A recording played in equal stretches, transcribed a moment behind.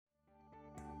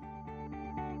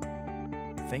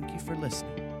Thank you for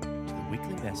listening to the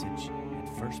weekly message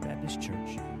at First Baptist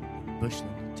Church in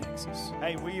Bushland, Texas.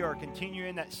 Hey, we are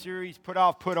continuing that series, Put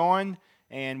Off, Put On,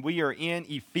 and we are in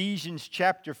Ephesians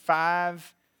chapter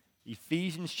 5.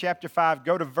 Ephesians chapter 5,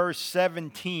 go to verse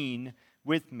 17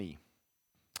 with me.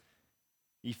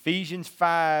 Ephesians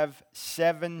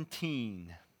 5:17.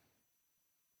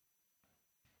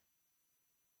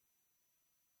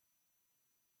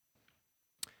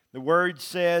 The word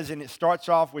says, and it starts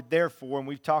off with therefore, and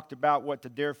we've talked about what the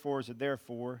therefores are there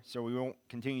for, so we won't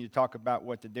continue to talk about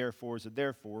what the therefores are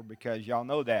there for because y'all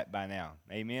know that by now.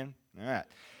 Amen? All right.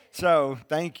 So,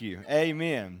 thank you.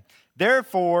 Amen.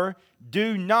 Therefore,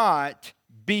 do not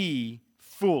be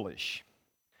foolish,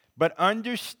 but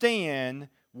understand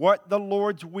what the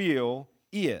Lord's will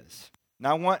is.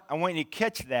 Now, I want you to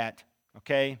catch that,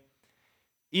 okay?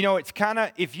 You know, it's kind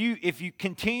of, if you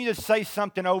continue to say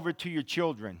something over to your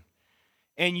children,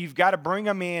 and you've got to bring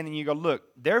them in, and you go, look,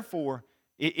 therefore,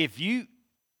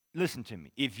 listen to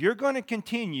me, if you're going to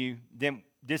continue, then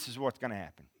this is what's going to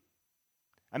happen.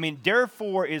 I mean,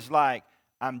 therefore is like,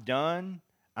 I'm done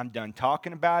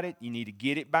talking about it, you need to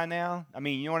get it by now. I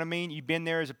mean, you know what I mean? You've been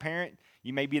there as a parent,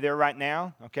 you may be there right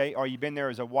now, okay? Or you've been there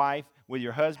as a wife with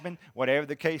your husband, whatever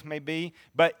the case may be.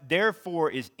 But therefore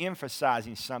is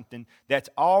emphasizing something that's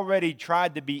already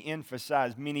tried to be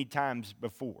emphasized many times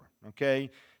before, okay?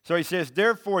 So he says,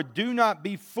 therefore do not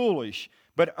be foolish,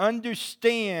 but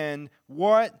understand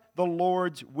what the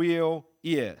Lord's will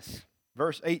is.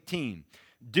 Verse 18,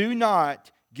 do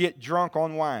not get drunk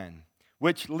on wine,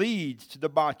 which leads to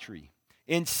debauchery.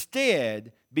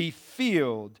 Instead, be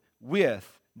filled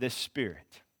with the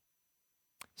Spirit.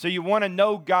 So you want to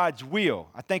know God's will.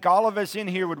 I think all of us in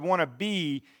here would want to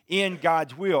be in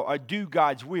God's will or do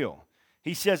God's will.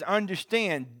 He says,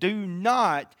 understand, do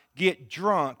not get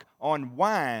drunk on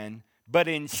wine, but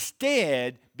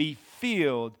instead be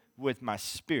filled with my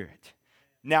Spirit.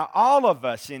 Now, all of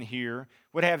us in here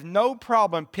would have no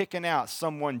problem picking out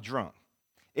someone drunk.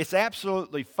 It's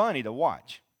absolutely funny to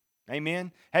watch.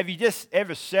 Amen? Have you just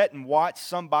ever sat and watched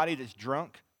somebody that's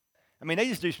drunk? I mean, they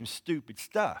just do some stupid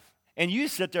stuff. And you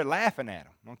sit there laughing at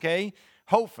them, okay?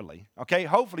 Hopefully, okay?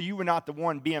 Hopefully you were not the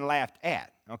one being laughed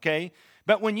at, okay?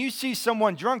 But when you see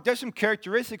someone drunk, there's some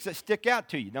characteristics that stick out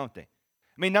to you, don't they?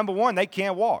 I mean, number one, they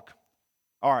can't walk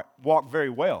or walk very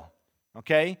well,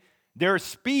 okay? Their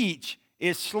speech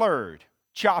is slurred,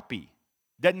 choppy,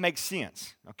 doesn't make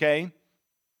sense, okay?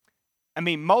 I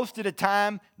mean, most of the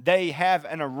time, they have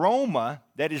an aroma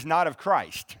that is not of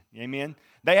Christ, amen?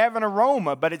 They have an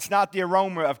aroma, but it's not the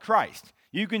aroma of Christ.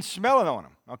 You can smell it on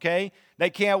them, okay? They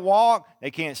can't walk,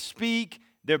 they can't speak,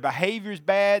 their behavior's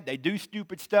bad, they do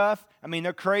stupid stuff. I mean,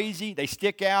 they're crazy, they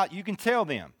stick out, you can tell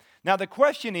them. Now, the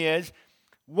question is,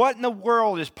 what in the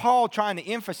world is Paul trying to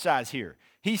emphasize here?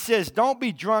 He says, don't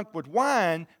be drunk with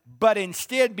wine, but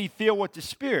instead be filled with the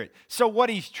Spirit. So what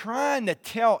he's trying to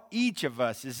tell each of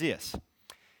us is this.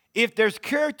 If there's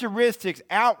characteristics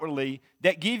outwardly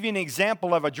that give you an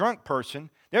example of a drunk person,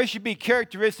 there should be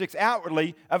characteristics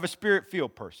outwardly of a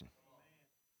Spirit-filled person.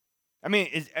 I mean,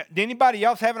 is anybody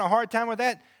else having a hard time with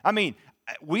that? I mean,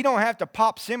 we don't have to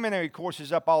pop seminary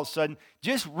courses up all of a sudden.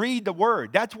 Just read the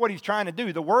Word. That's what he's trying to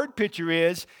do. The word picture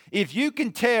is, if you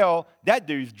can tell that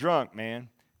dude's drunk, man,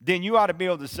 then you ought to be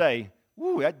able to say,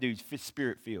 ooh, that dude's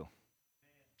Spirit-filled.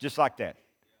 Just like that.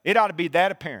 It ought to be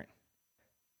that apparent.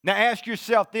 Now ask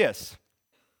yourself this.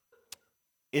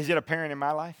 Is it apparent in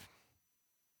my life?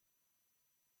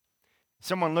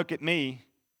 Someone look at me,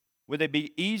 would it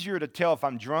be easier to tell if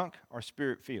I'm drunk or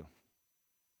Spirit-filled?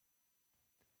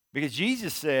 Because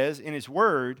Jesus says in His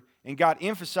Word, and God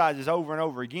emphasizes over and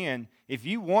over again, if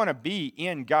you want to be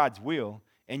in God's will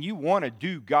and you want to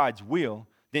do God's will,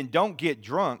 then don't get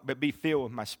drunk, but be filled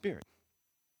with my Spirit.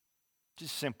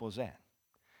 Just simple as that.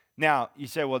 Now, you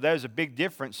say, well, there's a big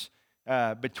difference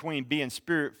between being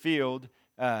Spirit-filled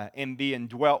and being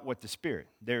dwelt with the Spirit.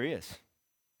 There is.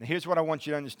 Now, here's what I want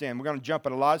you to understand. We're going to jump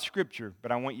at a lot of Scripture,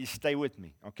 but I want you to stay with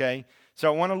me, okay?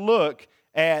 So I want to look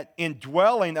at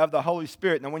indwelling of the Holy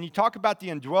Spirit. Now, when you talk about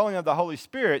the indwelling of the Holy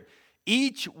Spirit,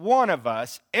 each one of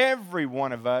us, every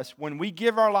one of us, when we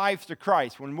give our lives to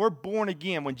Christ, when we're born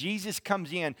again, when Jesus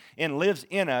comes in and lives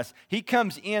in us, He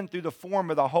comes in through the form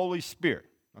of the Holy Spirit,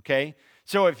 okay?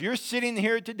 So if you're sitting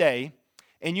here today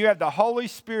and you have the Holy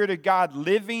Spirit of God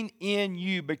living in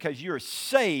you because you're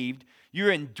saved,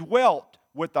 you're indwelt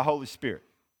with the Holy Spirit.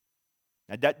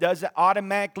 Now, that doesn't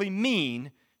automatically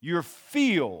mean you're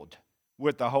filled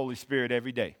with the Holy Spirit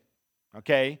every day,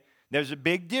 okay? There's a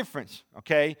big difference,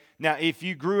 okay? Now, if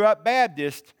you grew up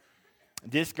Baptist,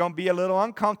 this is going to be a little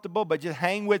uncomfortable, but just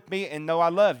hang with me and know I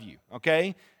love you,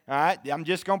 okay? All right? I'm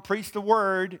just going to preach the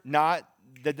word, not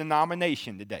the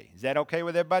denomination today. Is that okay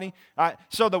with everybody? All right.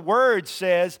 So the word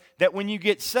says that when you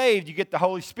get saved, you get the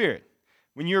Holy Spirit.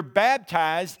 When you're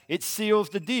baptized, it seals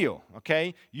the deal,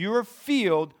 okay? You are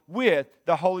filled with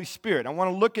the Holy Spirit. I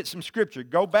want to look at some scripture.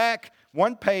 Go back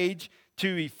one page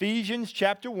to Ephesians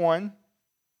chapter 1.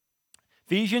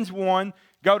 Ephesians 1,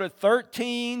 go to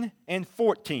 13 and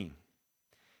 14.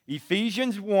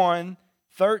 Ephesians 1,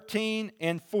 13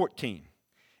 and 14.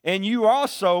 And you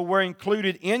also were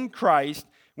included in Christ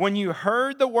when you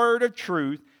heard the word of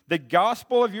truth, the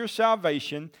gospel of your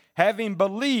salvation, having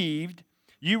believed,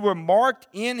 you were marked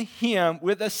in him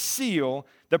with a seal,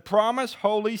 the promised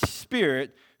Holy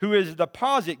Spirit, who is a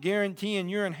deposit guaranteeing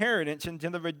your inheritance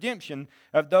until the redemption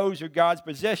of those who are God's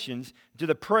possessions, to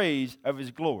the praise of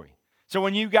his glory. So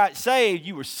when you got saved,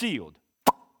 you were sealed.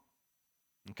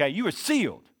 Okay, you were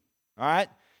sealed. All right?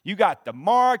 You got the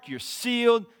mark, you're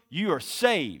sealed, you are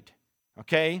saved.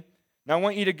 Okay? Now I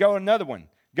want you to go another one.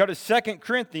 Go to 2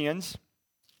 Corinthians,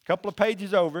 a couple of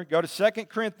pages over. Go to 2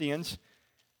 Corinthians.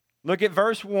 Look at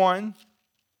verse 1.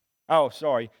 Oh,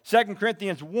 sorry. 2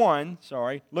 Corinthians 1,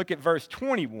 sorry. Look at verse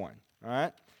 21. All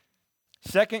right?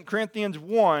 2 Corinthians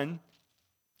 1,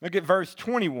 look at verse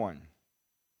 21.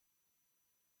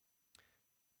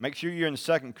 Make sure you're in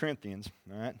 2 Corinthians.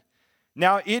 All right?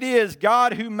 Now it is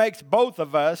God who makes both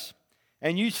of us,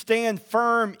 and you stand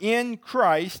firm in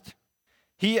Christ.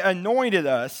 He anointed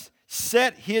us,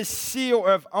 set his seal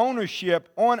of ownership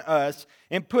on us,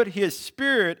 and put his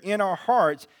Spirit in our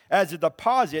hearts as a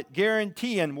deposit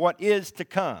guaranteeing what is to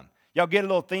come. Y'all get a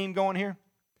little theme going here?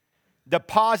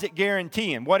 Deposit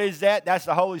guaranteeing. What is that? That's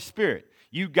the Holy Spirit.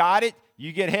 You got it,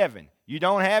 you get heaven. You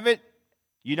don't have it,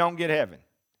 you don't get heaven.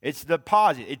 It's the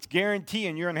deposit. It's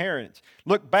guaranteeing your inheritance.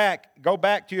 Look back. Go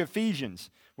back to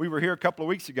Ephesians. We were here a couple of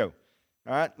weeks ago.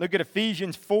 All right. Look at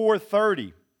Ephesians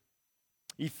 4:30.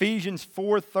 Ephesians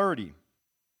 4:30.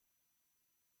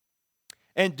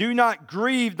 And do not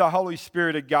grieve the Holy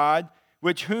Spirit of God,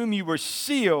 which whom you were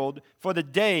sealed for the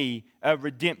day of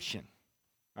redemption.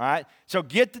 All right. So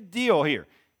get the deal here.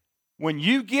 When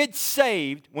you get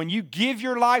saved, when you give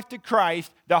your life to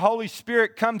Christ, the Holy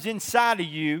Spirit comes inside of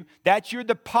you. That's your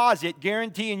deposit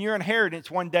guaranteeing your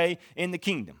inheritance one day in the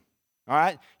kingdom. All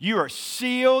right? You are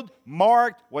sealed,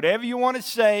 marked, whatever you want to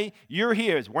say, you're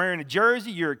his. Wearing a jersey,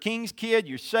 you're a king's kid,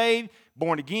 you're saved,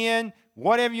 born again,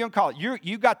 whatever you want to call it.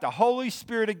 You got the Holy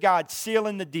Spirit of God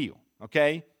sealing the deal.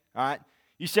 Okay? All right?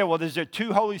 You say, well, is there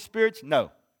two Holy Spirits?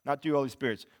 No. Not two Holy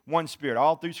Spirits. One Spirit.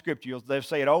 All through Scripture, they'll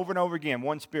say it over and over again.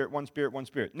 One Spirit, one Spirit, one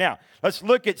Spirit. Now, let's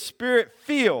look at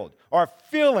Spirit-filled or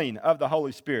filling of the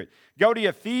Holy Spirit. Go to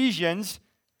Ephesians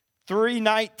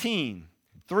 3:19.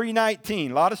 3:19.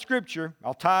 A lot of Scripture.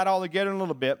 I'll tie it all together in a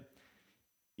little bit.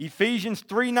 Ephesians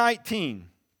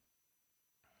 3:19.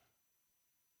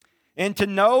 And to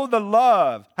know the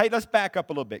love. Hey, let's back up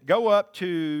a little bit. Go up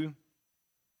to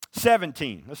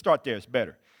 17. Let's start there. It's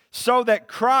better. So that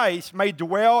Christ may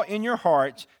dwell in your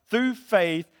hearts through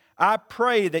faith, I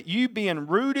pray that you, being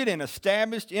rooted and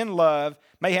established in love,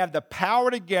 may have the power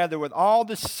together with all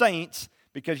the saints,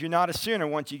 because you're not a sinner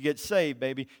once you get saved,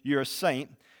 baby. You're a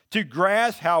saint. To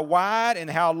grasp how wide and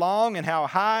how long and how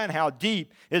high and how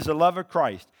deep is the love of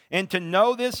Christ. And to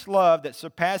know this love that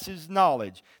surpasses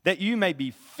knowledge, that you may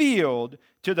be filled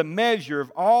to the measure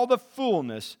of all the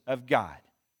fullness of God.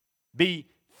 Be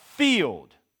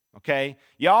filled. Okay?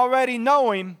 You already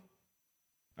know him.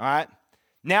 All right?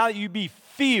 Now you be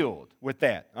filled with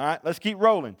that. All right? Let's keep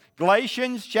rolling.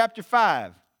 Galatians chapter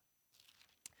 5.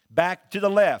 Back to the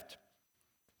left.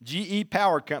 GE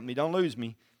Power Company. Don't lose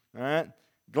me. All right?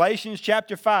 Galatians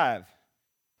chapter 5.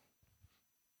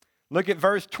 Look at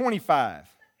verse 25.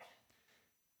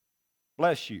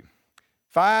 Bless you.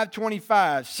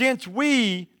 5:25. Since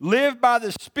we live by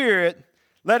the Spirit,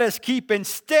 let us keep in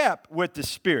step with the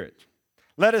Spirit.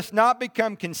 Let us not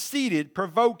become conceited,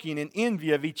 provoking, and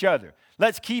envy of each other.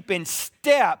 Let's keep in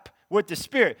step with the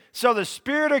Spirit. So the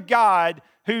Spirit of God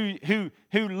who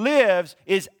lives,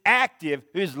 is active,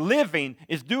 is living,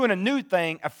 is doing a new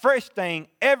thing, a fresh thing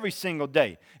every single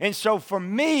day. And so for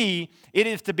me, it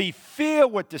is to be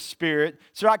filled with the Spirit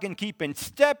so I can keep in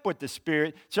step with the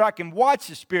Spirit, so I can watch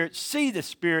the Spirit, see the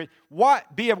Spirit,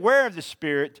 be aware of the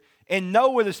Spirit, and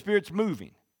know where the Spirit's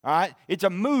moving. All right? It's a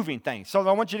moving thing. So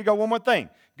I want you to go one more thing.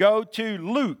 Go to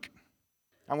Luke.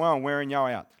 I'm wearing y'all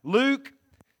out. Luke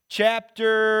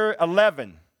chapter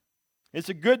 11. It's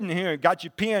a good one here. Got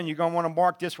your pen. You're going to want to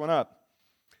mark this one up.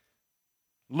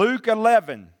 Luke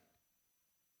 11.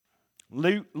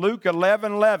 Luke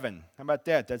 11:11. How about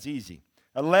that? That's easy.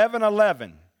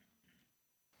 11:11.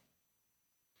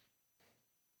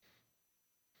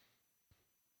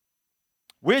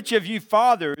 Which of you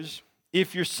fathers,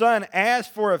 if your son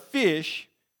asks for a fish,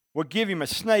 will give him a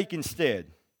snake instead?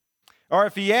 Or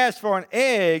if he asks for an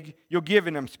egg, you'll give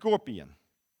him a scorpion?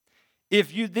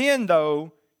 If you then,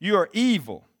 though you are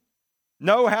evil,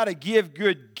 know how to give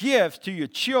good gifts to your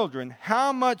children,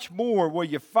 how much more will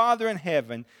your Father in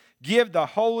heaven give the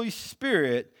Holy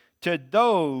Spirit to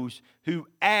those who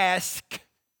ask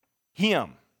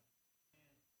him?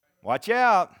 Watch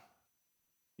out.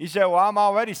 You say, well, I'm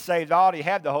already saved. I already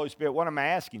have the Holy Spirit. What am I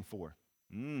asking for?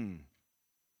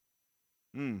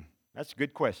 That's a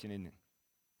good question, isn't it?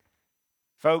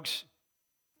 Folks,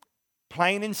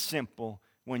 plain and simple,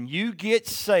 when you get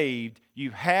saved, you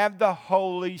have the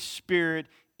Holy Spirit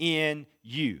in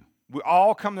you. We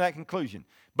all come to that conclusion.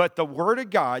 But the Word of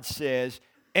God says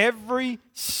every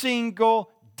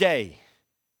single day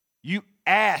you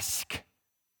ask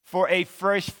for a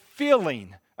fresh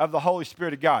filling of the Holy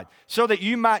Spirit of God so that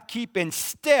you might keep in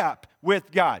step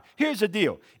with God. Here's the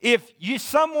deal. If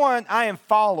someone I am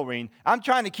following, I'm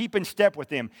trying to keep in step with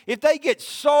them. If they get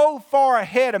so far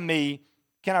ahead of me,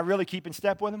 can I really keep in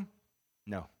step with them?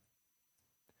 No.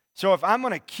 So if I'm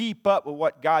going to keep up with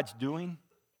what God's doing,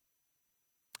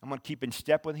 I'm going to keep in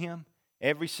step with Him.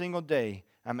 Every single day,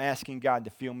 I'm asking God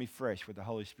to fill me fresh with the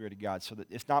Holy Spirit of God so that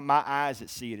it's not my eyes that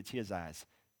see it, it's His eyes.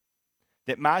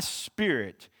 That my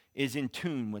spirit is in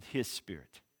tune with His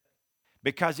Spirit.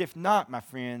 Because if not, my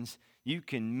friends, you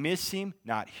can miss Him,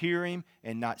 not hear Him,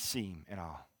 and not see Him at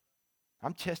all.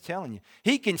 I'm just telling you.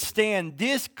 He can stand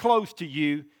this close to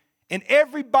you, and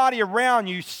everybody around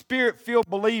you, Spirit-filled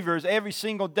believers, every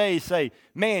single day say,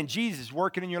 man, Jesus is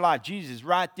working in your life. Jesus is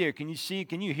right there. Can you see?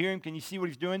 Can you hear Him? Can you see what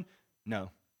He's doing?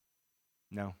 No.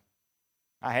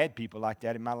 I had people like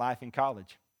that in my life in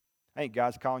college. Hey,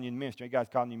 God's calling you in ministry. Hey, God's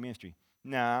calling you in ministry.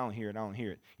 No, I don't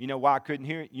hear it. You know why I couldn't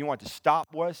hear it? You know what the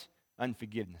stop was?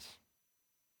 Unforgiveness.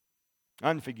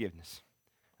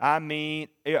 I mean,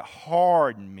 it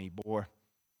hardened me, boy.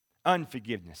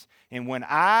 Unforgiveness. And when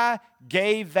I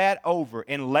gave that over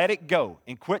and let it go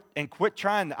and quit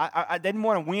trying, I didn't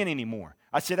want to win anymore.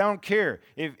 I said, I don't care.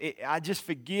 I just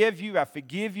forgive you. I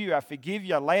forgive you. I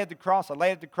lay it at the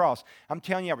cross. I'm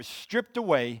telling you, I was stripped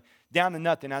away down to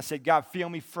nothing. I said, God, feel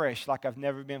me fresh like I've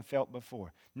never been felt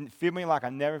before. Feel me like I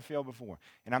never felt before.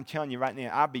 And I'm telling you right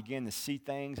now, I began to see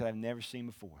things that I've never seen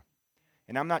before.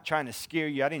 And I'm not trying to scare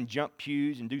you. I didn't jump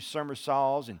pews and do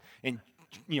somersaults and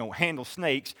handle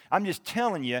snakes. I'm just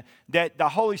telling you that the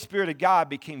Holy Spirit of God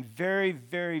became very,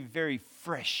 very, very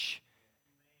fresh.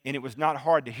 And it was not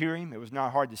hard to hear Him. It was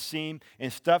not hard to see Him.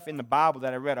 And stuff in the Bible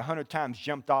that I read 100 times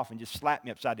jumped off and just slapped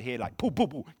me upside the head like, poo, poo,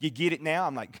 poo. You get it now?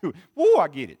 I'm like, whoa, I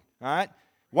get it. All right?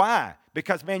 Why?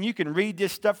 Because, man, you can read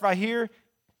this stuff right here,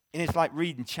 and it's like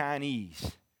reading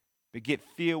Chinese. But get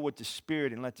filled with the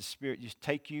Spirit and let the Spirit just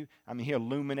take you. I mean, He'll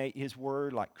illuminate His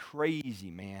Word like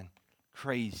crazy, man.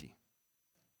 Crazy.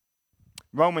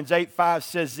 Romans 8:5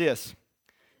 says this.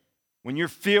 When you're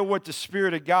filled with the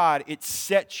Spirit of God, it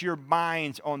sets your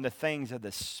minds on the things of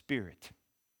the Spirit.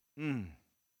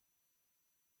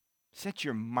 Set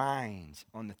your minds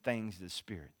on the things of the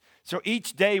Spirit. So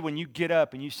each day when you get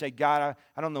up and you say, God,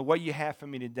 I don't know what you have for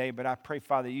me today, but I pray,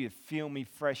 Father, you fill me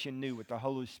fresh and new with the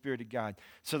Holy Spirit of God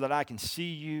so that I can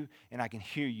see you and I can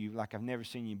hear you like I've never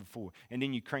seen you before. And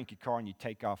then you crank your car and you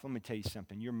take off. Let me tell you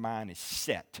something. Your mind is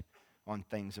set on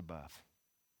things above.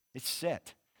 It's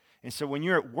set. And so when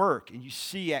you're at work and you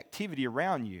see activity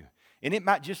around you, and it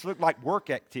might just look like work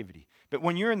activity, but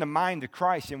when you're in the mind of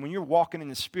Christ and when you're walking in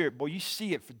the Spirit, boy, you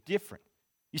see it different.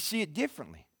 You see it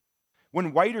differently.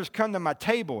 When waiters come to my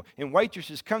table and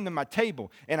waitresses come to my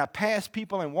table and I pass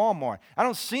people in Walmart, I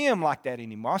don't see them like that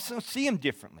anymore. I still see them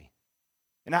differently.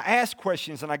 And I ask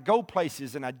questions and I go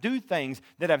places and I do things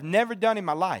that I've never done in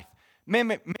my life.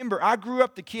 Remember, I grew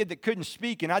up the kid that couldn't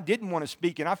speak and I didn't want to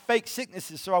speak and I faked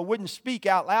sicknesses so I wouldn't speak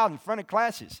out loud in front of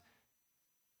classes.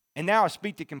 And now I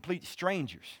speak to complete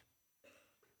strangers.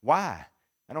 Why?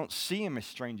 I don't see them as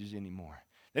strangers anymore.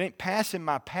 They ain't passing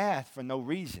my path for no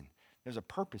reason. There's a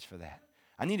purpose for that.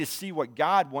 I need to see what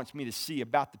God wants me to see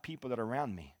about the people that are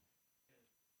around me.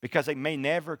 Because they may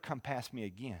never come past me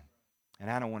again. And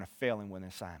I don't want to fail in with an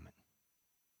assignment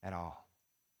at all.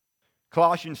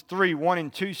 Colossians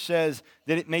 3:1-2 says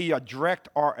that it may direct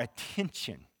our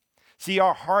attention. See,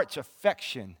 our heart's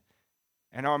affection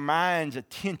and our mind's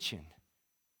attention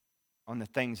on the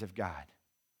things of God.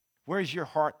 Where's your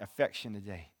heart affection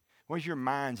today? Where's your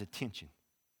mind's attention?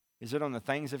 Is it on the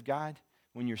things of God?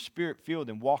 When you're Spirit-filled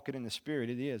and walking in the Spirit,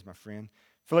 it is, my friend.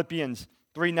 Philippians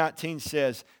 3:19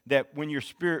 says that when you're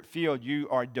Spirit-filled, you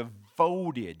are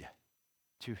devoted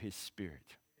to His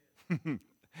Spirit.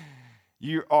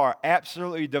 You are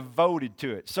absolutely devoted to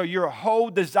it. So your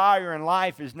whole desire in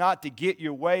life is not to get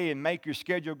your way and make your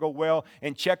schedule go well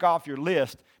and check off your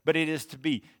list, but it is to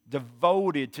be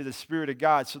devoted to the Spirit of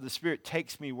God. So the Spirit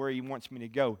takes me where He wants me to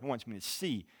go. He wants me to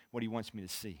see what He wants me to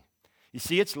see. You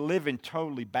see, it's living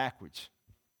totally backwards.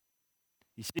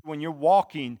 You see, when you're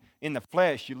walking in the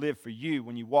flesh, you live for you.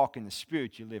 When you walk in the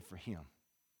Spirit, you live for Him.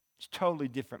 It's a totally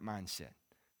different mindset.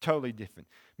 Totally different.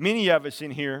 Many of us in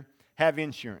here have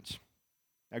insurance.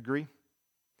 Agree?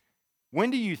 When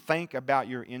do you think about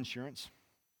your insurance?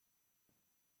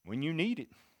 When you need it.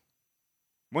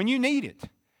 When you need it.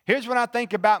 Here's when I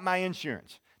think about my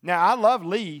insurance. Now, I love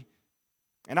Lee,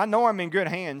 and I know I'm in good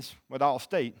hands with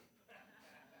Allstate.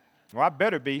 Well, I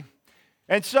better be.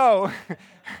 And so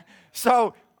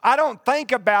I don't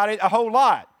think about it a whole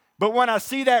lot. But when I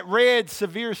see that red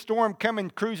severe storm coming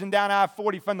cruising down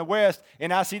I-40 from the west,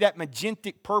 and I see that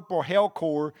magentic purple hell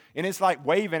core, and it's like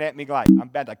waving at me like, I'm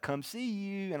about to come see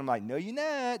you. And I'm like, no, you're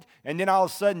not. And then all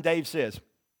of a sudden Dave says,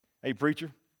 hey,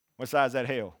 preacher, what size is that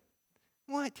hail?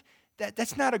 What?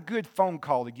 That's not a good phone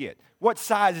call to get. What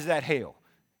size is that hail?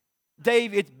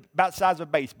 Dave, it's about the size of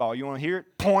a baseball. You want to hear it?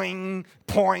 Poing,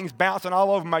 poing's bouncing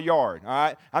all over my yard, all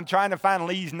right? I'm trying to find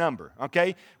Lee's number,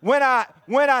 okay? When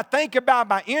I think about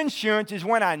my insurance is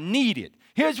when I need it.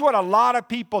 Here's what a lot of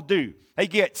people do. They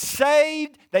get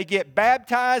saved, they get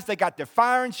baptized, they got their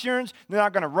fire insurance, they're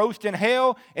not going to roast in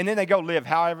hell, and then they go live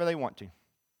however they want to.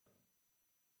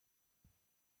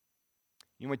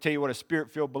 You want to tell you what a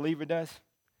Spirit-filled believer does?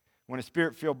 When a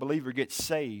Spirit-filled believer gets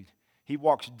saved, he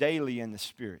walks daily in the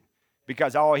Spirit.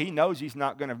 Because all he knows, he's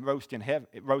not going to roast in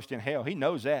hell. He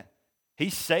knows that.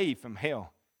 He's saved from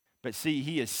hell. But see,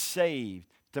 he is saved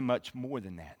to much more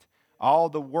than that. All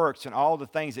the works and all the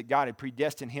things that God had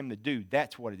predestined him to do,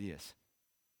 that's what it is.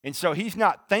 And so he's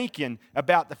not thinking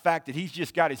about the fact that he's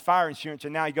just got his fire insurance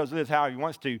and now he goes to live however he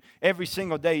wants to. Every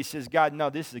single day he says, God, no,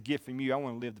 this is a gift from you. I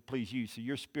want to live to please you. So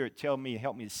your Spirit tell me and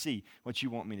help me to see what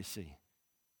you want me to see.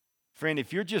 Friend,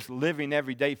 if you're just living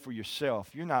every day for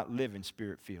yourself, you're not living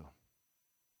Spirit-filled.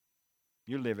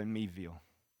 You're living me-ville.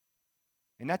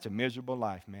 And that's a miserable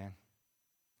life, man.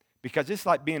 Because it's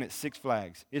like being at Six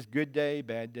Flags. It's good day,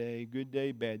 bad day, good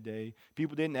day, bad day.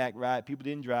 People didn't act right. People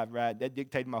didn't drive right. That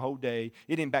dictated my whole day.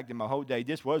 It impacted my whole day.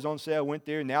 This was on sale, went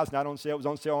there, now it's not on sale. It was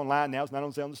on sale online, now it's not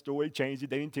on sale in the store. They changed it.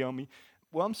 They didn't tell me.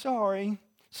 Well, I'm sorry.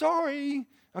 Sorry.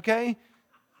 Okay?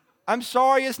 I'm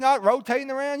sorry it's not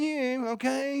rotating around you,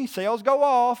 okay? Sales go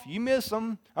off. You miss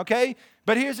them, okay?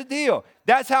 But here's the deal.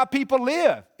 That's how people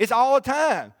live. It's all the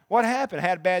time. What happened? I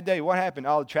had a bad day. What happened?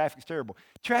 Oh, the traffic's terrible.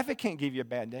 Traffic can't give you a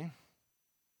bad day.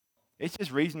 It's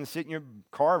just reason to sit in your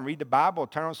car and read the Bible,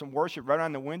 turn on some worship right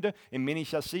on the window, and many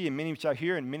shall see, and many shall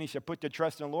hear, and many shall put their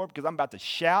trust in the Lord, because I'm about to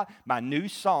shout my new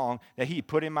song that He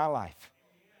put in my life.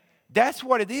 That's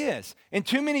what it is. And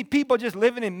too many people just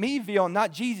living in me-ville,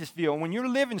 not Jesus-ville. And when you're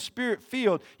living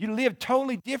Spirit-filled, you live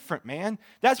totally different, man.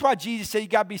 That's why Jesus said you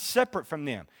got to be separate from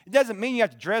them. It doesn't mean you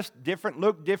have to dress different,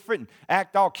 look different, and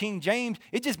act all King James.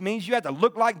 It just means you have to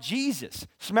look like Jesus,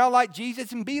 smell like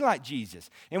Jesus, and be like Jesus.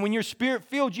 And when you're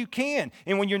Spirit-filled, you can.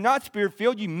 And when you're not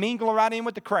Spirit-filled, you mingle right in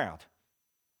with the crowd.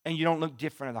 And you don't look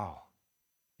different at all.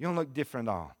 You don't look different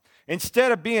at all.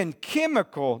 Instead of being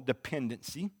chemical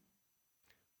dependency,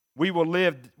 we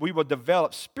will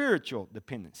develop spiritual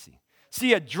dependency.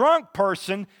 See, a drunk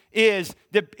person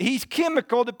he's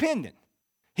chemical dependent.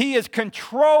 He is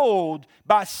controlled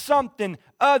by something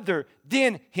other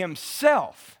than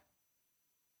himself.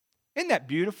 Isn't that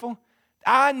beautiful?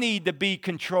 I need to be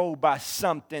controlled by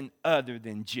something other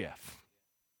than Jeff.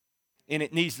 And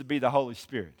it needs to be the Holy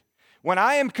Spirit. When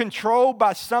I am controlled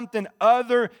by something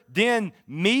other than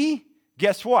me,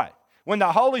 guess what? When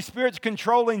the Holy Spirit's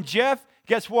controlling Jeff,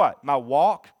 guess what? My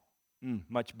walk,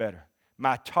 much better.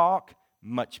 My talk,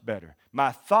 much better.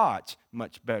 My thoughts,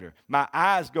 much better. My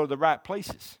eyes go to the right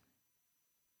places.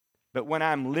 But when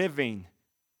I'm living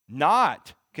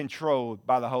not controlled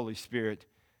by the Holy Spirit,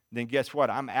 then guess what?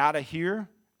 I'm out of here,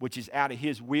 which is out of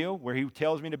His will, where He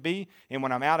tells me to be. And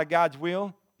when I'm out of God's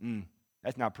will,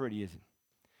 that's not pretty, is it?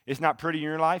 It's not pretty in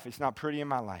your life. It's not pretty in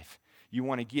my life. You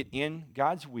want to get in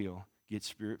God's will, get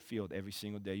Spirit-filled every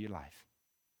single day of your life.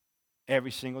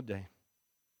 Every single day.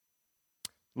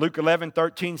 Luke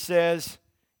 11:13 says,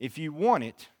 if you want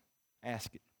it,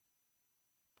 ask it.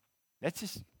 That's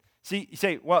just, see, you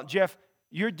say, well, Jeff,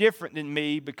 you're different than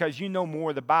me because you know more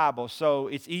of the Bible, so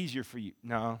it's easier for you.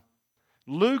 No.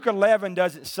 Luke 11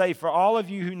 doesn't say for all of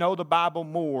you who know the Bible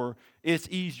more, it's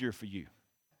easier for you.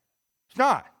 It's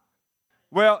not.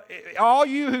 Well, all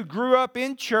you who grew up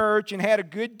in church and had a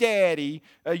good daddy,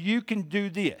 you can do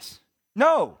this.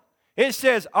 No. It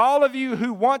says, all of you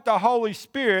who want the Holy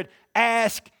Spirit,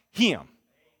 ask Him.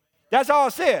 That's all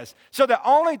it says. So the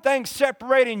only thing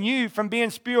separating you from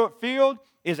being Spirit-filled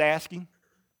is asking.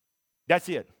 That's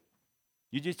it.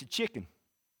 You're just a chicken.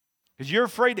 Because you're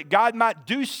afraid that God might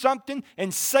do something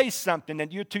and say something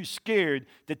that you're too scared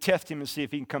to test Him and see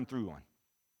if He can come through on.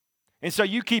 And so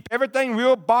you keep everything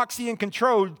real boxy and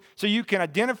controlled so you can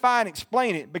identify and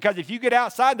explain it. Because if you get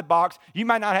outside the box, you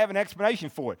might not have an explanation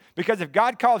for it. Because if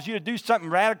God calls you to do something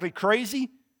radically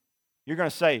crazy, you're going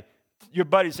to say, your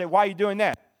buddy say, why are you doing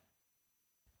that?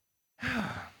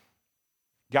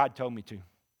 God told me to.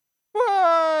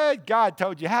 What? God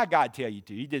told you? How God tell you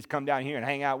to? He just come down here and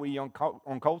hang out with you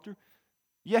on Coulter?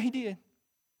 Yeah, He did.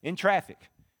 In traffic.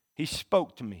 He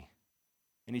spoke to me.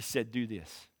 And He said, do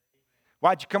this.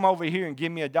 Why'd you come over here and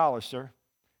give me $1, sir?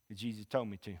 Because Jesus told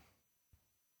me to.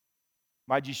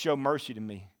 Why'd you show mercy to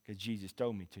me? Because Jesus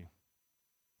told me to.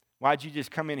 Why'd you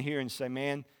just come in here and say,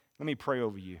 man, let me pray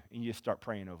over you, and you just start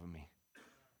praying over me?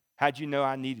 How'd you know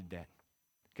I needed that?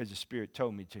 Because the Spirit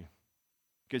told me to.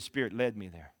 Because the Spirit led me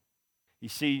there. You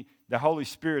see, the Holy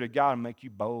Spirit of God will make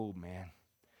you bold, man.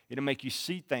 It'll make you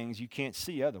see things you can't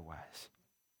see otherwise.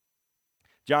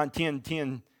 John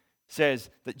 10:10 says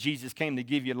that Jesus came to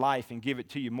give you life and give it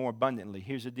to you more abundantly.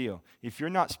 Here's the deal. If you're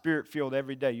not Spirit-filled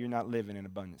every day, you're not living in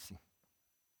abundance.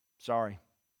 Sorry.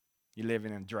 You're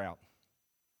living in a drought.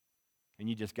 And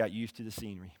you just got used to the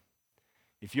scenery.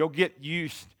 If you'll get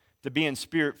used to being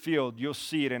Spirit-filled, you'll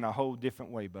see it in a whole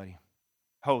different way, buddy.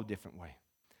 Whole different way.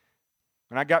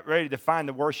 When I got ready to find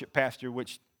the worship pastor,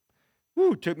 which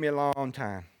took me a long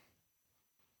time.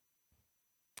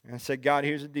 And I said, God,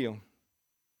 here's the deal.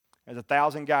 There's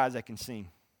 1,000 guys that can sing.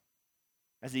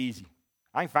 That's easy.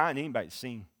 I can find anybody to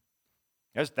sing.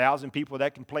 There's 1,000 people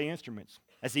that can play instruments.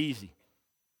 That's easy.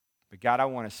 But God, I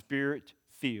want a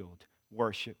Spirit-filled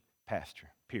worship pastor,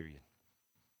 period.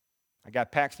 I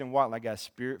got Paxton Watley. I got a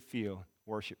Spirit-filled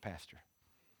worship pastor.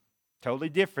 Totally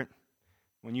different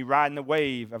when you ride in the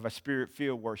wave of a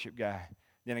Spirit-filled worship guy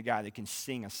than a guy that can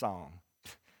sing a song.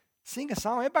 Sing a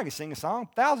song. Everybody can sing a song.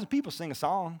 1,000 people sing a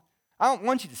song. I don't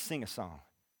want you to sing a song.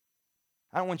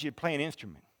 I don't want you to play an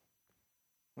instrument.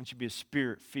 I want you to be a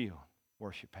Spirit-filled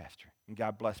worship pastor. And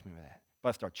God blessed me with that.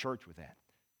 Blessed our church with that.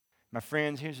 My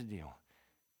friends, here's the deal.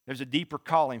 There's a deeper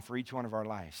calling for each one of our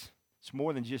lives. It's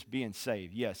more than just being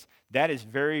saved. Yes, that is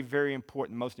very, very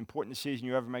important. The most important decision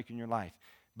you ever make in your life.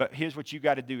 But here's what you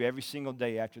got to do every single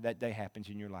day after that day happens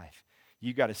in your life.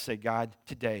 You got to say, God,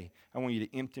 today, I want you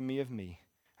to empty me of me.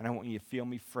 And I want you to fill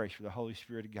me fresh with the Holy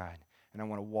Spirit of God. And I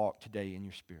want to walk today in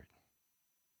your Spirit.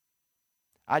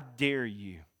 I dare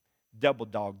you, double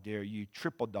dog dare you,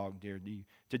 triple dog dare you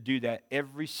to do that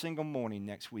every single morning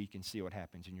next week and see what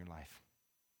happens in your life.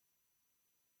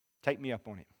 Take me up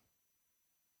on it.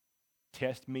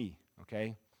 Test me,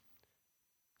 okay?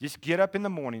 Just get up in the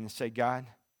morning and say, God,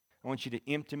 I want you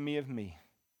to empty me of me.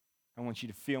 I want you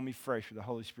to fill me fresh with the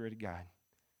Holy Spirit of God.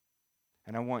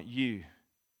 And I want you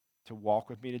to walk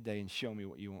with me today and show me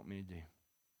what you want me to do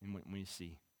and what we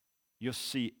see. You'll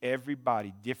see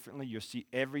everybody differently. You'll see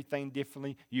everything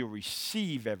differently. You'll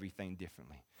receive everything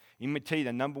differently. Let me tell you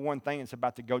the number one thing that's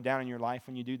about to go down in your life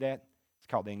when you do that. It's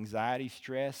called anxiety,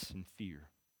 stress, and fear.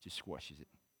 It just squashes it.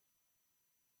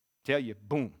 Tell you,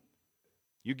 boom.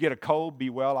 You get a cold,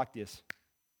 be well like this.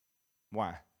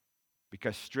 Why?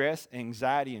 Because stress,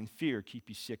 anxiety, and fear keep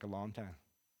you sick a long time.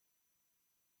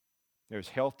 There's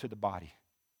health to the body.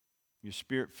 You're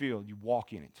Spirit-filled. You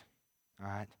walk in it. All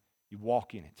right? You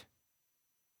walk in it.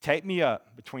 Take me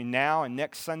up between now and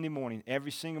next Sunday morning,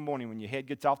 every single morning when your head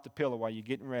gets off the pillow while you're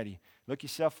getting ready. Look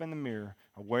yourself in the mirror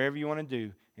or wherever you want to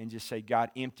do and just say,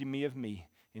 God, empty me of me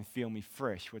and fill me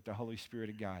fresh with the Holy Spirit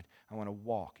of God. I want to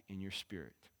walk in your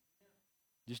Spirit.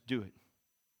 Just do it.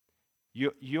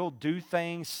 You'll do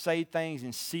things, say things,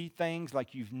 and see things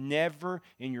like you've never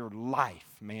in your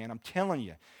life, man. I'm telling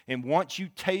you. And once you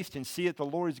taste and see that the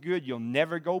Lord is good, you'll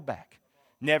never go back.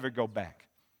 Never go back.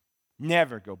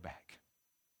 Never go back.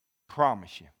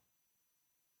 Promise you.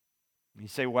 You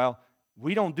say, well,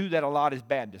 we don't do that a lot as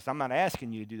Baptists. I'm not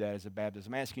asking you to do that as a Baptist.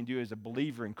 I'm asking you as a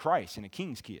believer in Christ and a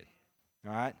king's kid.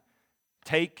 All right?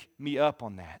 Take me up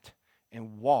on that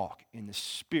and walk in the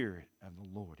Spirit of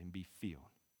the Lord and be filled.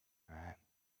 All right?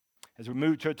 As we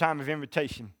move to a time of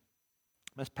invitation,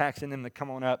 let's Paxton them to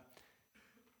come on up.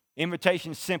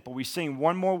 Invitation's simple. We sing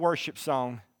one more worship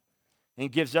song and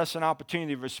it gives us an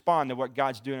opportunity to respond to what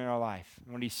God's doing in our life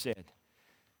and what He said.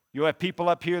 You'll have people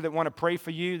up here that want to pray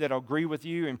for you, that'll agree with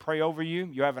you and pray over you.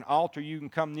 You have an altar you can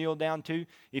come kneel down to.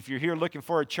 If you're here looking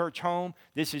for a church home,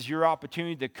 this is your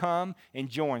opportunity to come and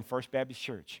join First Baptist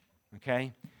Church,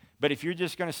 okay? But if you're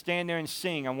just going to stand there and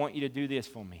sing, I want you to do this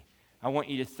for me. I want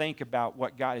you to think about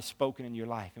what God has spoken in your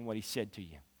life and what he said to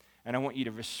you. And I want you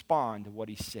to respond to what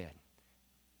he said.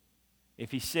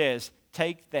 If he says,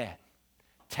 take that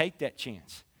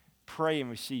chance. Pray and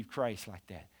receive Christ like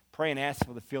that. Pray and ask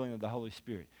for the filling of the Holy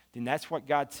Spirit. Then that's what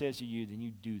God says to you, then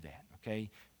you do that, okay?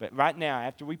 But right now,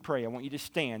 after we pray, I want you to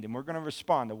stand, and we're going to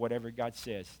respond to whatever God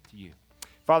says to you.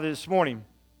 Father, this morning,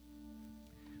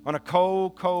 on a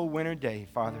cold, cold winter day,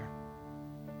 Father,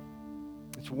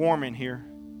 it's warm in here.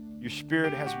 Your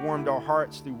Spirit has warmed our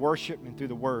hearts through worship and through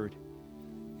the Word.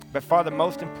 But Father,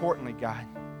 most importantly, God,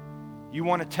 you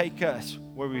want to take us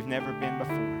where we've never been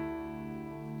before.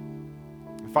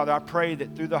 And Father, I pray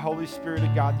that through the Holy Spirit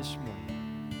of God this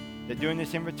morning, that during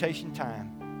this invitation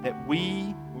time, that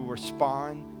we will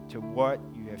respond to what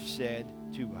you have said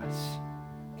to us.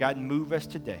 God, move us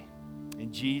today.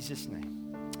 In Jesus'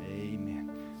 name, amen.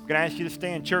 I'm going to ask you to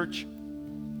stand, church.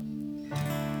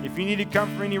 If you need to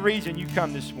come for any reason, you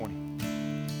come this morning.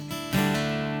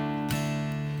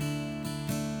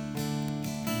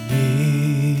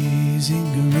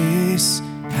 Amazing grace,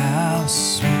 how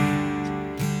sweet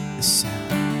the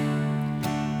sound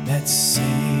that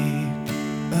saved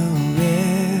a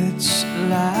wretch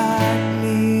like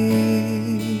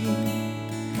me.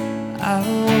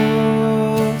 I